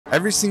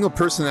Every single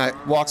person that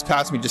walks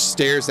past me just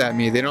stares at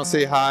me. They don't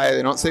say hi,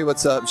 they don't say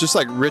what's up. It's just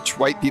like rich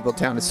white people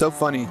town. It's so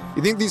funny.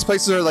 You think these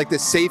places are like the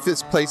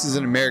safest places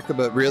in America,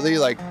 but really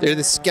like they're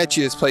the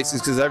sketchiest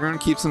places because everyone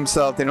keeps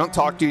themselves. They don't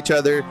talk to each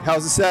other.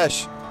 How's the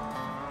sesh?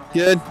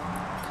 Good?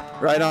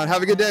 Right on.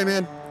 Have a good day,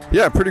 man.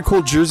 Yeah, pretty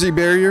cool Jersey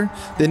barrier.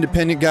 The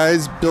independent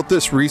guys built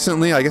this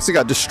recently. I guess it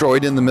got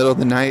destroyed in the middle of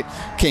the night.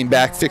 Came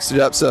back, fixed it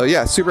up. So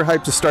yeah, super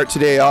hyped to start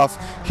today off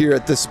here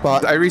at this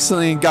spot. I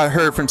recently got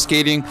hurt from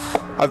skating.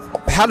 I've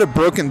had a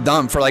broken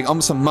thumb for like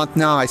almost a month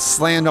now. I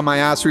slammed on my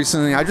ass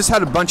recently. I just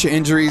had a bunch of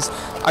injuries.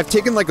 I've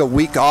taken like a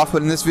week off,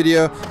 but in this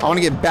video, I want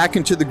to get back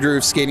into the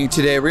groove skating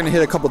today. We're gonna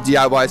hit a couple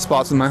DIY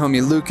spots with my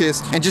homie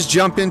Lucas and just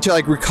jump into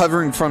like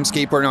recovering from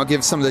skateboarding. I'll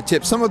give some of the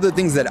tips, some of the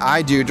things that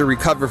I do to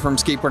recover from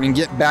skateboarding and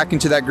get back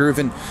into that groove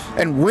and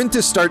when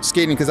to start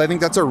skating, because I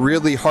think that's a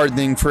really hard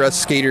thing for us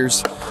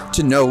skaters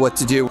to know what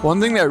to do. One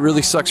thing that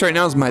really sucks right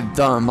now is my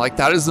thumb. Like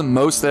that is the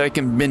most that I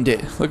can bend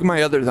it. Look at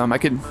my other thumb. I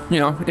could,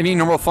 you know, any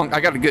normal funk. I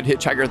got a good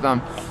hitchhiker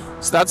thumb.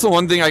 So that's the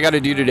one thing I got to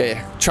do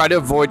today. Try to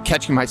avoid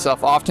catching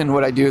myself. Often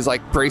what I do is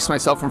like brace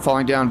myself from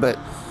falling down, but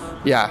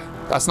yeah,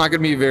 that's not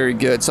gonna be very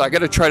good. So I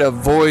gotta try to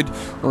avoid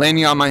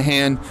landing on my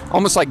hand,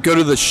 almost like go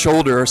to the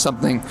shoulder or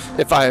something.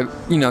 If I,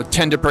 you know,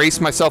 tend to brace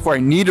myself or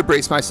I need to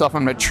brace myself,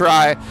 I'm gonna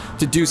try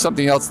to do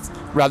something else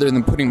rather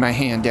than putting my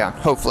hand down,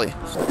 hopefully.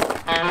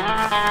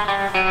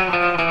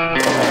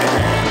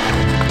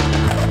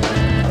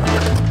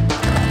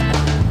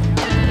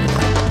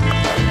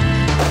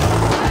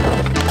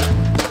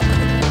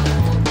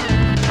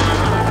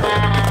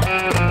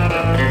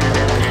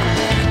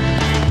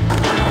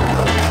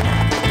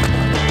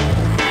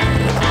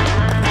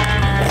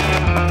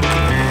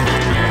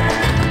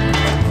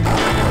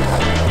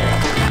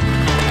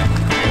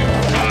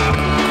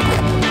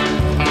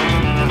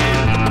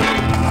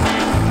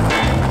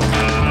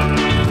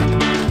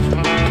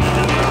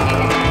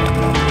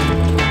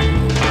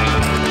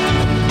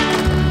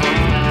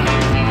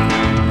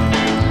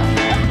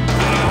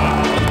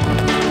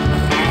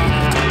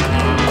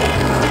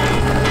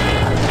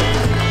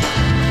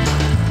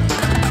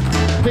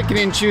 Picking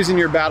and choosing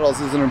your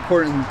battles is an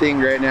important thing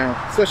right now,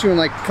 especially when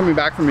like coming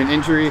back from an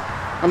injury.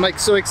 I'm like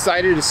so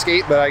excited to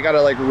skate, but I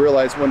gotta like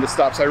realize when to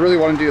stop. So I really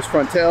want to do this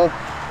front tail.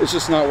 It's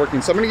just not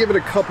working. So I'm gonna give it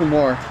a couple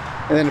more,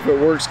 and then if it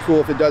works,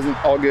 cool. If it doesn't,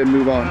 all good,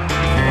 move on.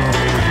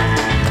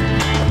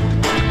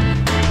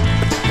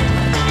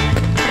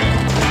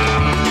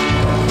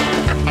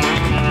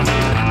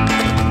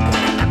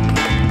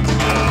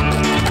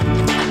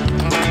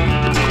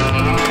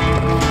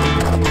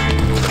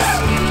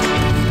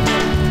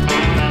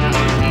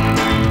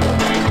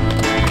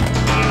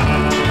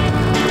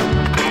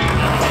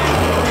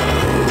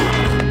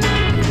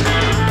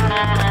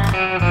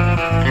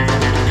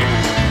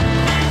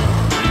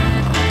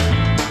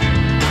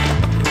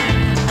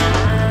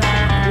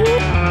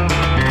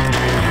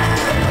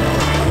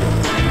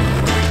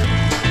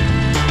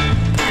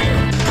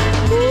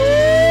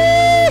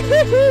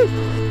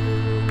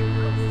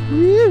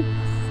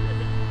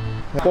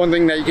 One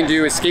thing that you can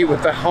do is skate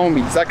with the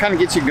homies. That kind of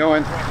gets you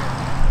going.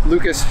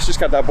 Lucas just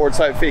got that board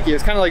slide fakie.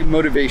 It's kind of like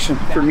motivation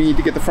for me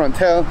to get the front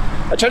tail.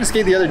 I tried to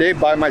skate the other day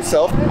by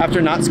myself after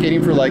not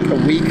skating for like a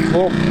week,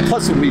 well,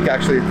 plus a week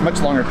actually,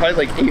 much longer,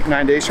 probably like 8 or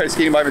 9 days. Tried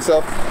skating by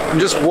myself and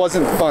just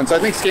wasn't fun. So I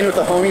think skating with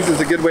the homies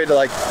is a good way to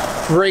like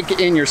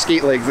break in your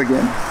skate legs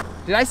again.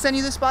 Did I send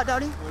you this spot,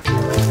 Dowdy?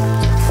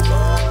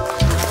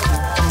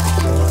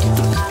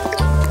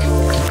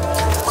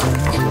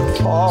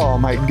 Oh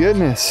my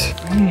goodness.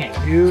 Dang,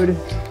 dude.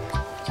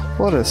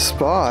 What a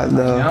spot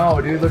though.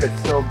 No, dude, look,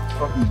 it's so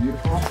fucking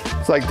beautiful.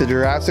 It's like the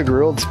Jurassic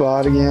World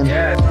spot again.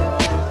 Yeah.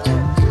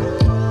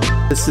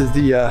 This is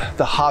the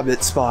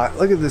Hobbit spot.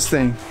 Look at this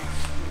thing.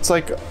 It's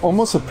like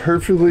almost a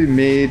perfectly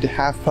made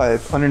half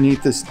pipe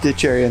underneath this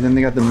ditch area, and then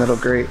they got the metal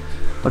grate.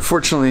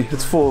 Unfortunately,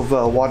 it's full of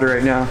water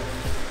right now.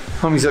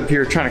 Homie's up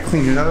here trying to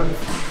clean it up.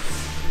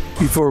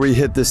 Before we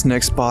hit this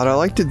next spot, I'd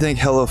like to thank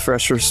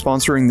HelloFresh for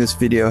sponsoring this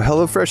video.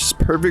 HelloFresh is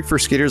perfect for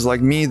skaters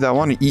like me that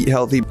want to eat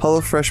healthy.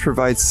 HelloFresh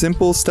provides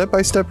simple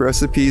step-by-step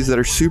recipes that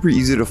are super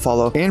easy to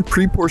follow, and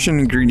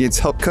pre-portioned ingredients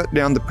help cut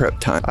down the prep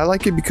time. I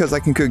like it because I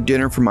can cook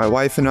dinner for my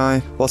wife and I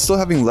while still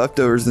having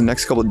leftovers the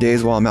next couple of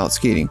days while I'm out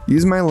skating.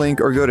 Use my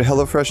link or go to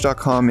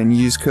hellofresh.com and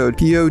use code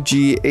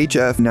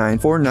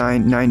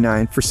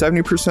POGHF94999 for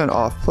 70%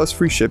 off plus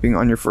free shipping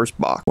on your first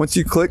box. Once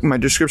you click, my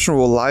description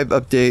will live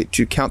update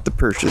to count the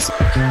purchase.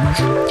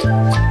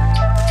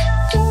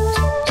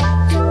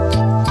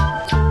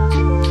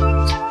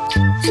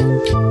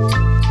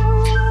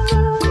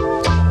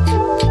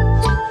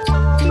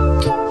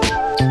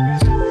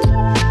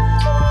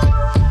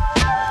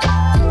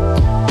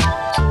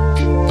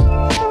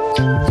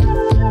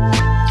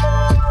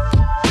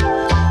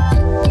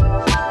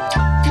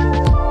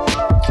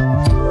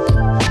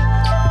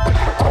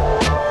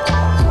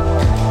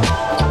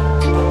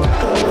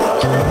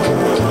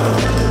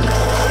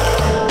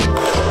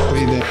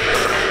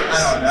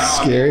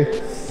 Scary?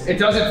 It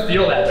doesn't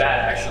feel that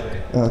bad actually.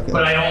 Okay.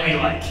 But I only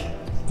like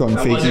going I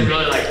faking. wasn't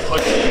really like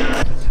pushing.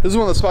 This is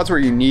one of the spots where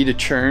you need a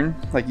churn.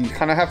 Like you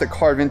kind of have to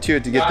carve into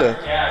it to get the.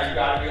 Yeah, you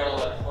gotta be able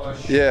to like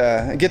push.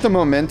 Yeah, get the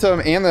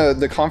momentum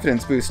and the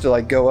confidence boost to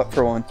like go up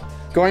for one.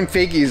 Going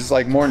fakie is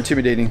like more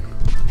intimidating.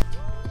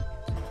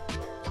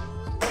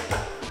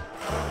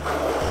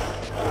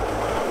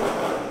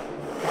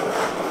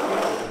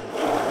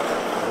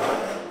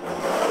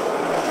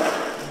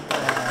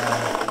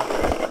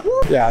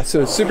 Yeah,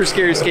 so it's super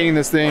scary skating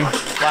this thing.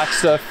 Black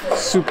stuff,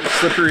 super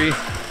slippery.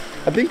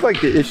 I think like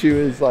the issue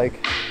is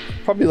like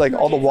probably like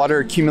all the water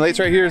accumulates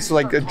right here. It's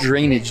like a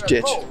drainage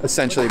ditch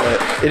essentially,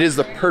 but it is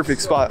the perfect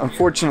spot.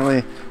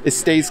 Unfortunately, it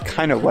stays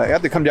kind of wet. I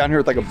have to come down here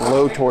with like a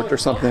blowtorch or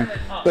something,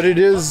 but it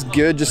is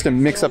good just to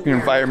mix up your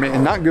environment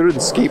and not go to the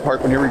skate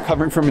park when you're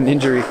recovering from an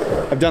injury.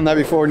 I've done that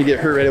before and you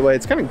get hurt right away.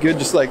 It's kind of good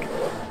just like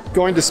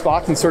going to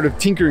spots and sort of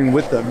tinkering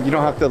with them. You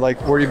don't have to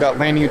like worry about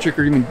landing a trick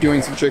or even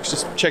doing some tricks,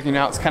 just checking it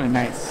out. It's kind of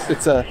nice.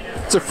 It's a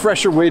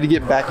fresher way to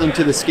get back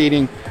into the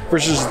skating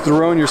versus just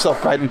throwing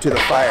yourself right into the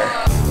fire.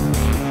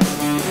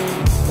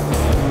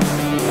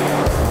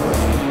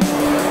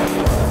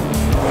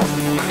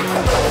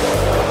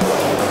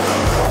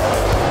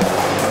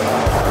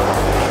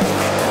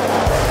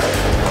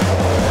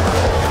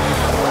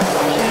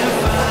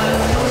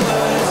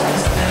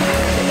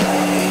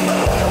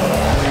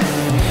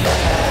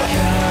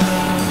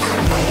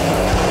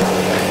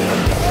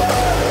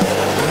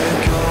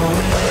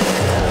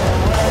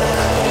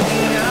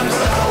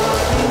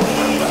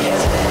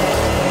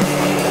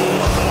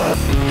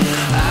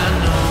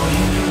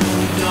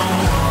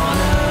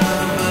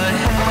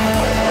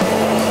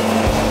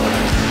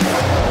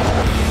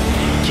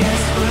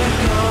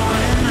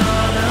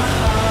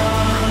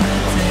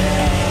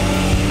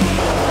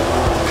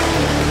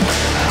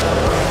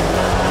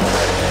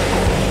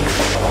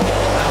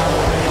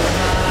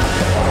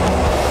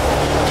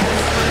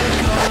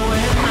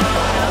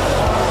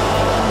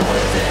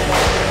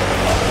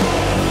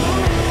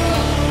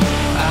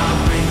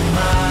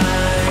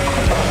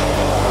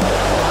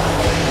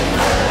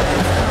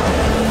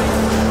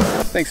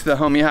 Thanks to the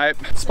homie hype.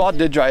 Spot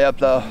did dry up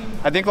though.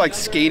 I think like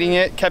skating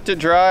it kept it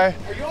dry,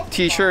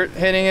 t-shirt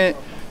hitting it,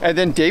 and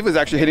then Dave was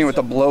actually hitting it with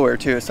the blower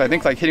too. So I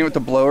think like hitting it with the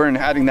blower and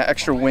adding that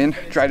extra wind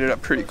dried it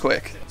up pretty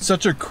quick.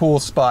 Such a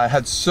cool spot. I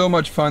had so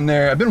much fun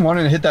there. I've been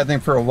wanting to hit that thing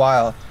for a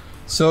while.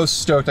 So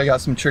stoked I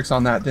got some tricks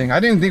on that thing. I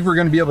didn't think we were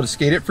gonna be able to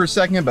skate it for a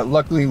second, but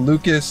luckily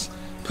Lucas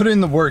put in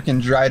the work and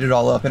dried it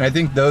all up. And I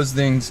think those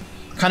things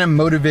kind of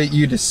motivate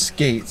you to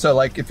skate. So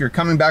like if you're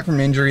coming back from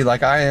injury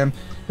like I am,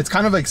 it's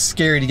kind of like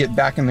scary to get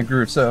back in the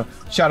groove. So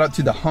shout out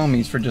to the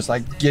homies for just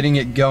like getting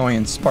it going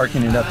and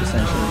sparking it up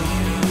essentially.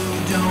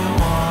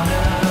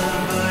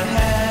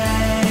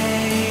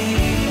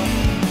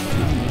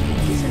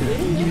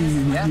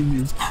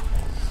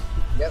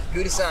 Yep,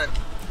 Goody son.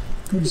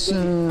 Good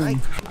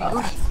son.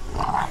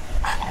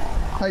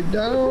 Hi,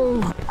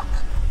 dog.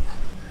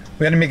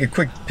 We had to make a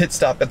quick pit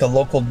stop at the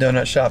local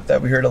donut shop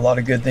that we heard a lot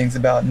of good things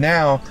about.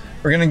 Now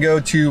we're gonna go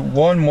to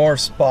one more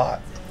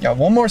spot. Got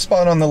one more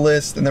spot on the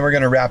list and then we're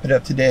gonna wrap it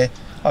up today.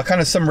 I'll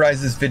kind of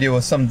summarize this video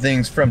with some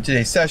things from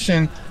today's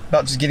session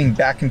about just getting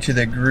back into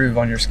the groove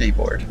on your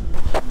skateboard.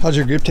 How's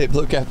your grip tape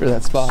look after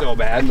that spot? So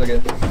bad, look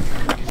at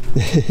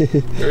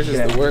it. Yours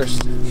is the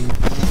worst.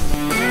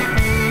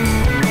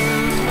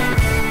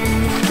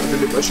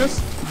 Did it push us?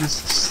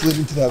 Just slid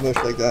into that bush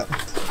like that.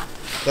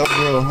 That was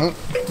real, huh?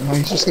 Now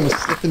he's just gonna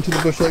slip into the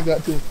bush like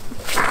that too.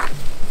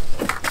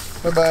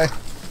 Bye-bye.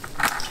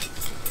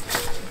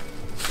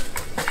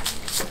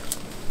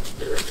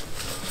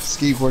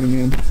 Skateboarding,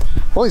 man.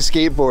 Only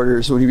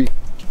skateboarders when you be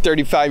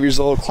 35 years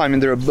old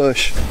climbing through a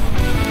bush.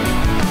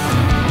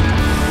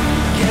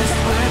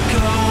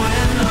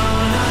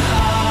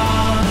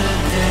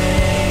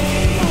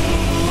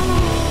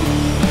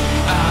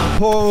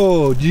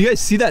 Whoa, did you guys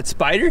see that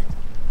spider?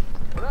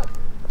 What up?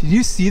 Did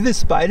you see the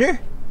spider?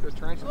 The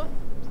tarantula?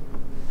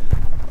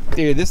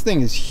 Dude, this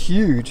thing is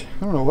huge.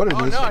 I don't know what it is.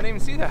 Oh no, I didn't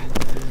even see that.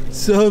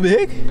 So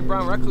big? The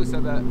brown recluse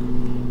said that.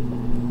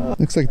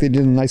 Looks like they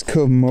did a nice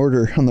cove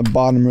mortar on the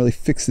bottom, really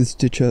fix this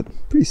ditch up.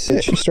 Pretty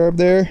sick. Start up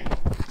there,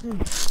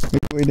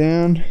 make your way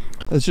down.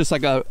 It's just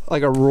like a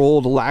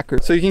rolled lacquer.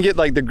 So you can get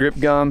like the grip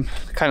gum,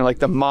 kind of like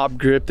the mob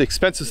grip, the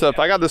expensive stuff.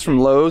 I got this from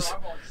Lowe's.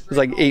 It was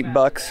like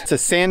 $8. It's a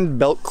sand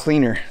belt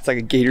cleaner. It's like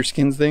a gator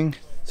skins thing.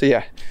 So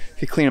yeah,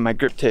 you clean up my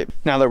grip tape.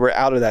 Now that we're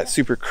out of that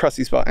super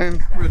crusty spot,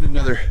 and we're at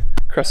another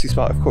crusty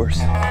spot, of course.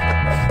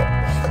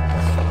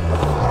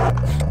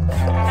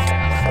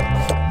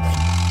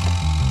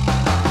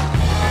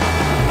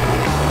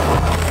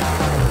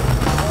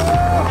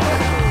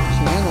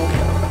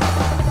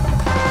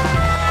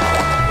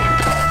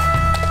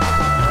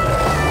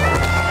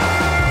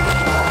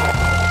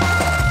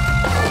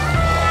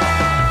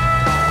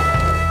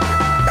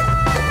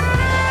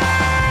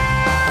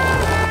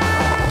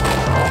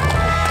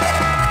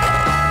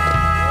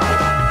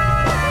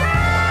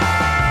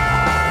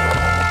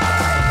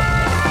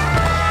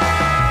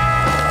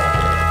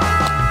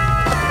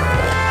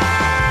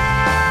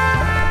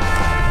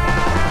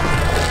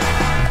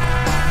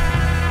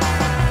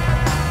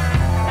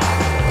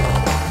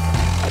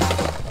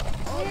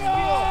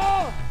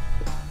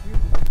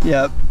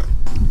 Yep.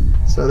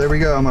 So there we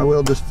go. My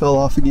wheel just fell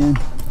off again.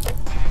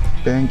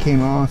 Bang came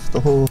off,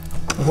 the whole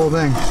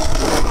thing.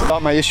 I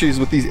thought my issues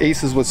with these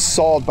Aces was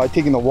solved by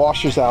taking the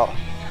washers out.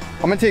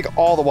 I'm gonna take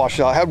all the washers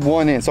out. I had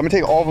one in, so I'm gonna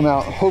take all of them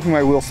out, hoping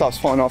my wheel stops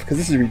falling off, because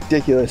this is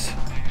ridiculous.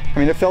 I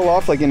mean, it fell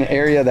off like in an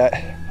area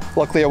that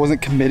luckily I wasn't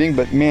committing,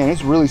 but man,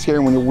 it's really scary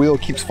when your wheel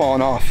keeps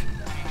falling off.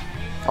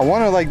 I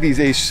want to like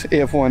these Ace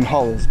AF1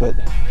 hollows, but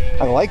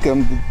I like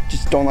them,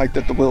 just don't like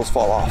that the wheels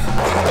fall off.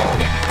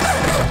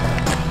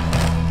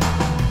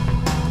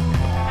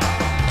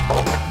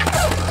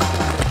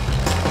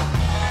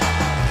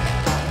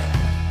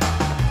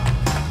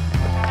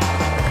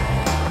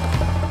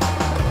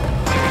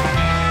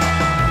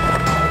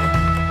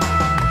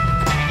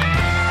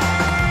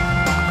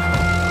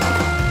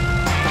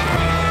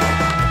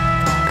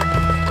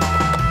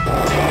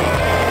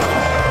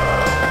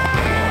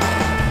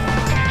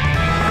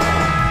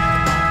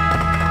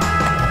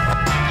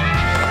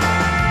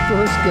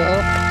 First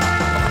go.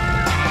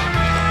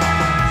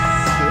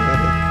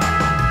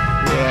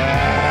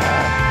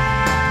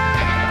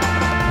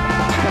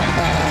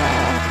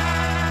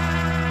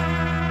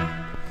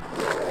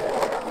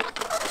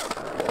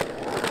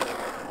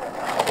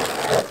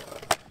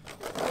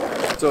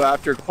 So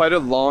after quite a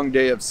long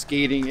day of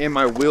skating and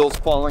my wheels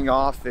falling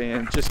off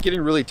and just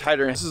getting really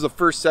tighter, this is the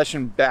first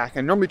session back.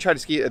 I normally try to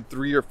skate at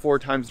 3 or 4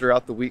 times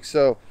throughout the week.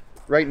 So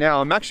right now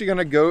I'm actually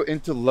gonna go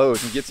into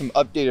Lowe's and get some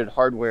updated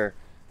hardware.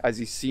 As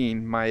you've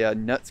seen, my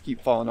nuts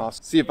keep falling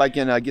off. See if I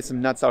can get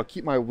some nuts out,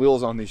 keep my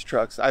wheels on these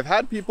trucks. I've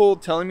had people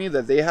telling me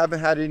that they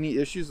haven't had any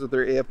issues with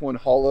their AF1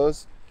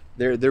 hollows.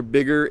 They're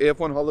bigger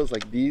AF1 hollows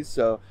like these,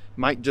 so it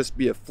might just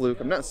be a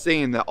fluke. I'm not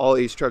saying that all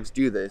Ace trucks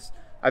do this.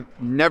 I've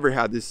never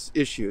had this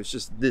issue, it's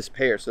just this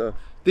pair, so I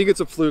think it's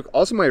a fluke.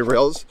 Also, my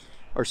rails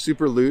are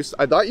super loose.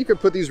 I thought you could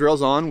put these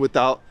rails on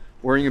without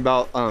worrying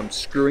about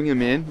screwing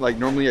them in. Like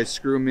normally I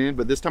screw them in,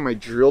 but this time I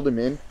drilled them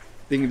in,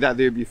 thinking that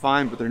they'd be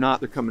fine, but they're not.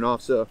 They're coming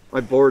off, so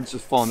my board's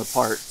just falling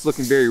apart. It's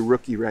looking very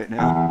rookie right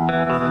now.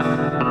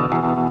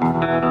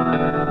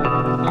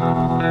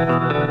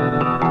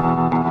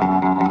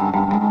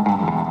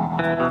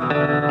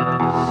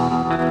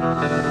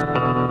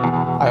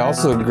 I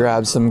also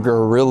grabbed some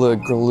Gorilla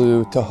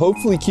Glue to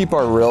hopefully keep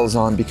our rails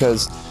on,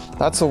 because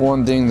that's the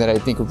one thing that I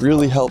think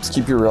really helps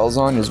keep your rails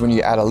on is when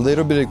you add a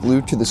little bit of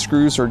glue to the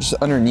screws or just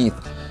underneath,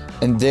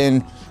 and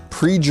then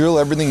pre-drill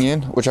everything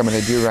in, which I'm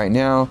gonna do right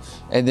now,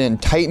 and then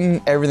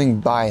tighten everything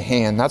by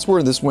hand. That's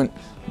where this went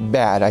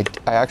bad. I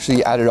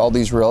actually added all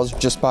these rails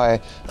just by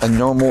a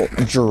normal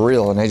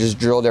drill, and I just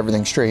drilled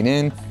everything straight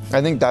in.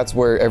 I think that's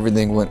where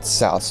everything went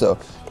south. So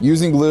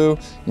using glue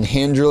and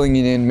hand drilling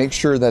it in, make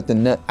sure that the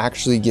nut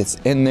actually gets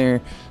in there.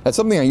 That's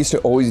something I used to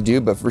always do,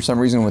 but for some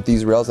reason with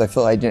these rails, I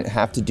feel I didn't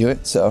have to do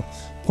it. So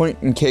point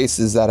in case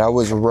is that I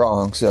was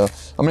wrong. So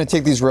I'm gonna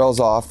take these rails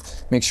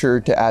off, make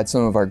sure to add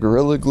some of our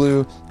Gorilla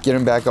Glue, get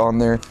them back on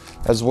there,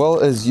 as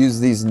well as use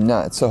these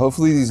nuts. So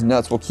hopefully these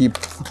nuts will keep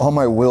all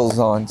my wheels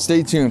on.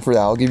 Stay tuned for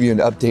that. I'll give you an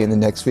update in the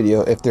next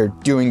video if they're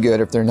doing good,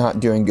 if they're not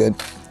doing good.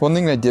 One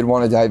thing I did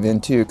want to dive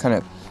into, kind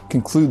of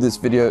conclude this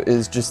video,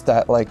 is just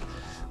that like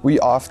we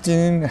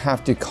often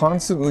have to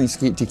constantly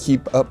skate to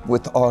keep up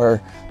with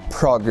our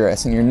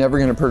progress, and you're never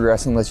going to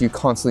progress unless you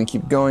constantly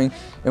keep going.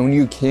 And when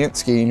you can't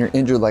skate and you're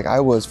injured like I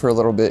was for a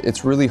little bit,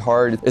 it's really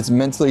hard. It's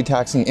mentally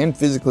taxing and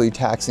physically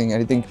taxing.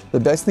 And I think the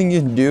best thing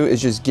you can do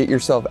is just get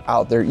yourself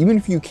out there, even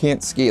if you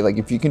can't skate. Like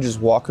if you can just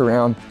walk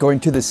around,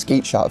 going to the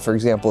skate shop for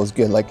example is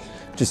good. Like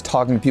just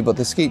talking to people at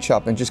the skate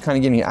shop and just kind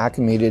of getting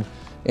acclimated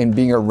and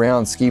being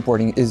around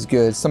skateboarding is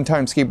good.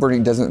 Sometimes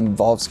skateboarding doesn't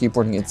involve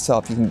skateboarding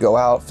itself. You can go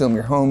out, film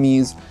your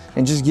homies,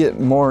 and just get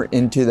more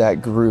into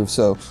that groove.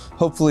 So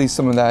hopefully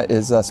some of that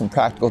is some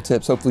practical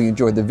tips. Hopefully you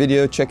enjoyed the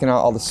video, checking out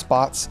all the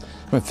spots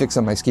I'm gonna fix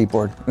on my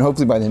skateboard. And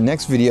hopefully by the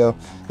next video,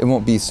 it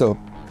won't be so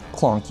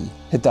clunky.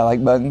 Hit that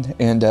like button.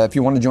 And if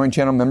you want to join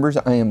channel members,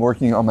 I am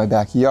working on my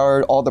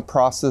backyard. All the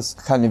process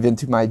kind of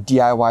into my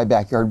DIY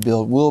backyard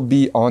build will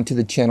be onto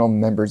the channel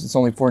members. It's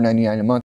only $4.99 a month.